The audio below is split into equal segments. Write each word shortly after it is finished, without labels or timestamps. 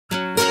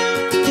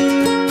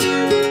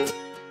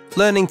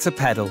Learning to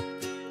pedal.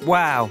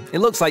 Wow, it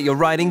looks like you're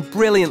riding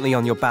brilliantly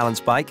on your balance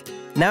bike.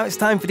 Now it's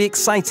time for the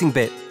exciting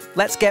bit.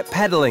 Let's get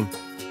pedaling.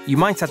 You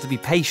might have to be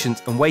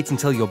patient and wait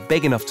until you're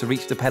big enough to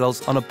reach the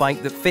pedals on a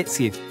bike that fits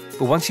you.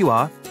 But once you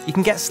are, you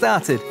can get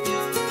started.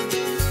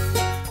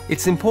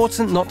 It's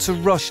important not to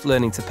rush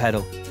learning to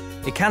pedal.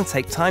 It can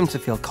take time to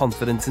feel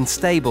confident and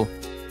stable.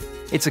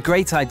 It's a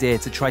great idea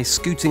to try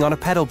scooting on a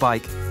pedal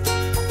bike.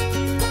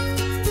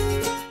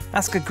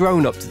 Ask a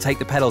grown-up to take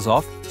the pedals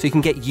off so you can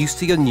get used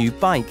to your new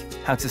bike,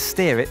 how to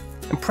steer it,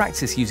 and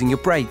practice using your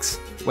brakes.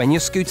 When you're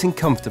scooting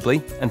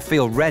comfortably and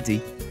feel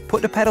ready,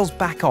 put the pedals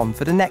back on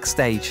for the next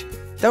stage.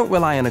 Don't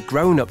rely on a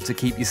grown-up to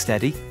keep you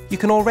steady. You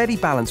can already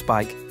balance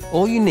bike.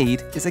 All you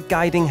need is a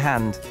guiding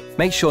hand.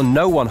 Make sure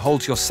no one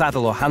holds your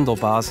saddle or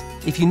handlebars.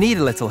 If you need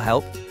a little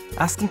help,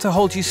 ask them to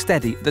hold you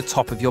steady at the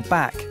top of your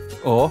back.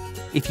 Or,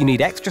 if you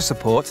need extra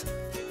support,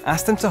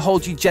 ask them to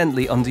hold you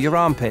gently under your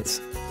armpits.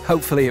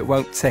 Hopefully it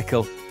won't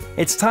tickle.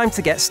 It's time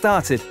to get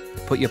started.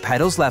 Put your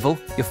pedals level,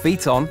 your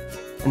feet on,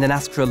 and then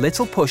ask for a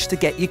little push to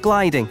get you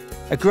gliding.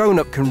 A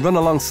grown-up can run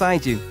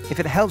alongside you if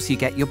it helps you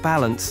get your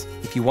balance.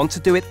 If you want to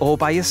do it all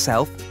by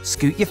yourself,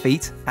 scoot your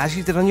feet as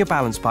you did on your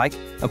balance bike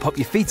and pop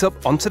your feet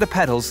up onto the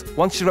pedals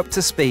once you're up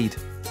to speed.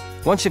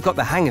 Once you've got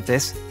the hang of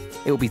this,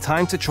 it will be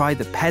time to try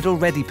the pedal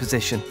ready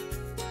position.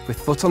 With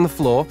foot on the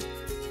floor,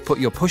 put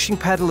your pushing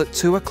pedal at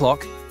 2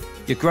 o'clock.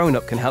 Your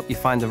grown-up can help you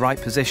find the right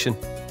position.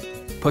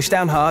 Push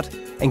down hard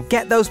and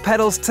get those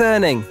pedals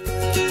turning.